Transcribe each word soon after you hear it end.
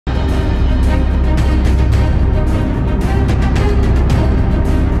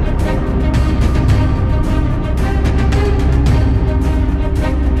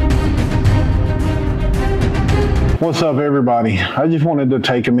What's up, everybody? I just wanted to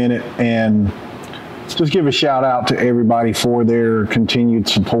take a minute and just give a shout out to everybody for their continued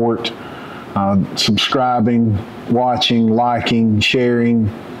support, subscribing, watching, liking, sharing,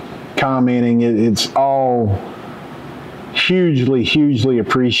 commenting. It's all hugely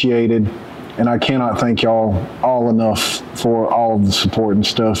appreciated, and I cannot thank y'all all enough for all of the support and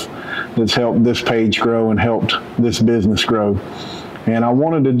stuff that's helped this page grow and helped this business grow. And I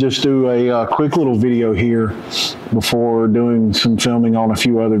wanted to just do a quick little video here before doing some filming on a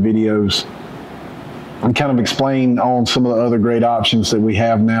few other videos and kind of explain on some of the other great options that we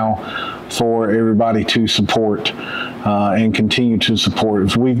have now for everybody to support and continue to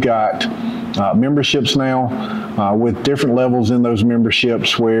support. We've got memberships now with different levels in those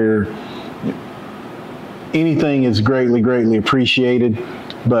memberships where anything is greatly appreciated,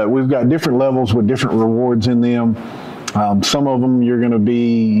 but we've got different levels with different rewards in them. Some of them you're going to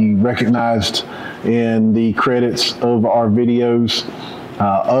be recognized in the credits of our videos.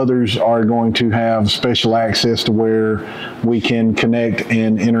 Others are going to have special access to where we can connect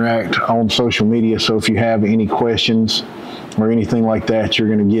and interact on social media. So if you have any questions or anything like that, you're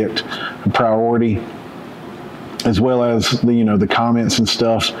going to get a priority, as well as the comments and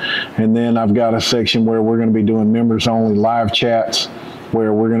stuff. And then I've got a section where we're going to be doing members only live chats,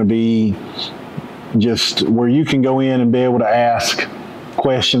 where we're going to be just where you can go in and be able to ask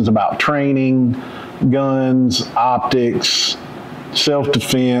questions about training, guns, optics,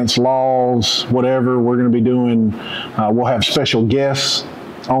 self-defense, laws, whatever. We're going to be doing, we'll have special guests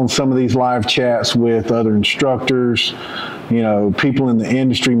on some of these live chats with other instructors, people in the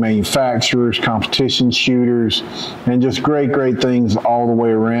industry, manufacturers, competition shooters, and just great things all the way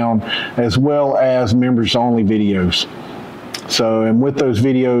around, as well as members only videos. So, and with those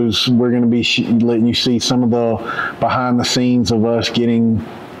videos, we're going to be letting you see some of the behind the scenes of us getting,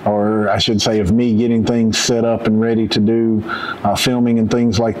 or I should say of me getting things set up and ready to do filming and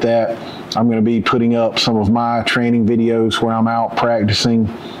things like that. I'm going to be putting up some of my training videos where I'm out practicing.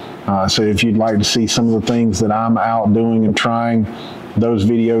 So if you'd like to see some of the things that I'm out doing and trying, those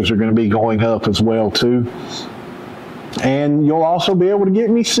videos are going to be going up as well too. And you'll also be able to get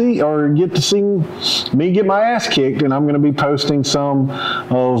to see me get my ass kicked, and I'm going to be posting some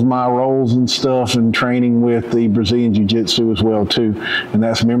of my roles and stuff and training with the Brazilian Jiu-Jitsu as well too, and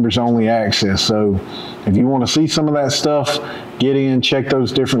that's members only access. So if you want to see some of that stuff, get in, check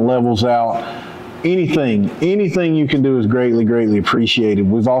those different levels out. Anything you can do is greatly appreciated.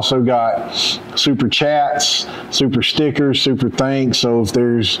 We've also got super chats, super stickers, super thanks. So if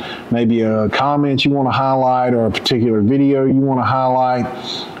there's maybe a comment you want to highlight or a particular video you want to highlight,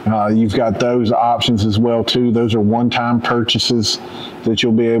 you've got those options as well too. Those are one-time purchases that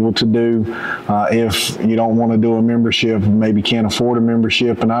you'll be able to do if you don't want to do a membership, maybe can't afford a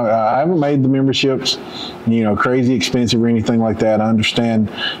membership. And I haven't made the memberships crazy expensive or anything like that. I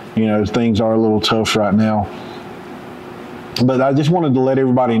understand things are a little tough right now, but I just wanted to let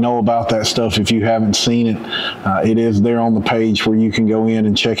everybody know about that stuff. If you haven't seen it, it is there on the page where you can go in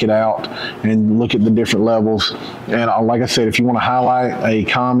and check it out and look at the different levels. And like I said, if you want to highlight a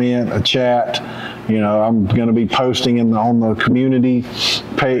comment, a chat, I'm going to be posting on the community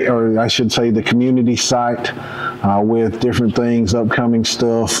page, or I should say the community site, with different things, upcoming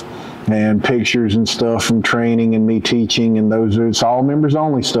stuff, and pictures and stuff from training and me teaching, and it's all members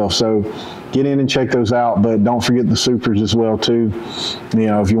only stuff. So get in and check those out, but don't forget the supers as well too.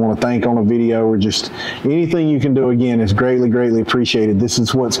 If you want to thank on a video or just anything you can do, again, is greatly appreciated. This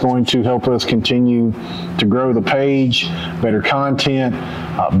is what's going to help us continue to grow the page, better content,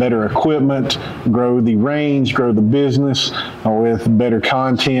 better equipment, grow the range, grow the business with better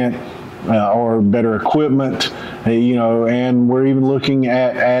content or better equipment, and we're even looking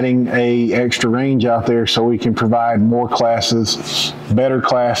at adding a extra range out there so we can provide more classes, better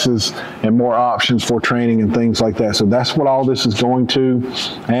classes, and more options for training and things like that. So that's what all this is going to.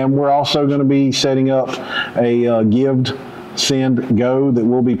 And we're also going to be setting up a GiveSendGo that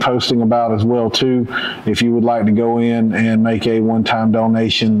we'll be posting about as well too. If you would like to go in and make a one-time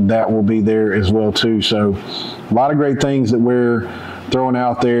donation, that will be there as well too. So a lot of great things that we're throwing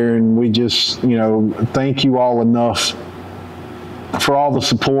out there, and we just thank you all enough for all the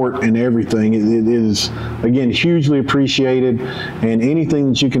support and everything. It is, again, hugely appreciated, and anything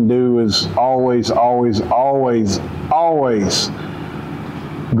that you can do is always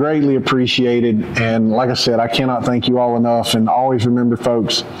greatly appreciated. And like I said, I cannot thank you all enough. And always remember,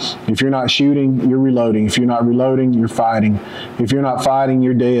 folks, if you're not shooting, you're reloading. If you're not reloading, you're fighting. If you're not fighting,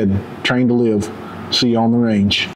 you're dead. Train to live. See you on the range.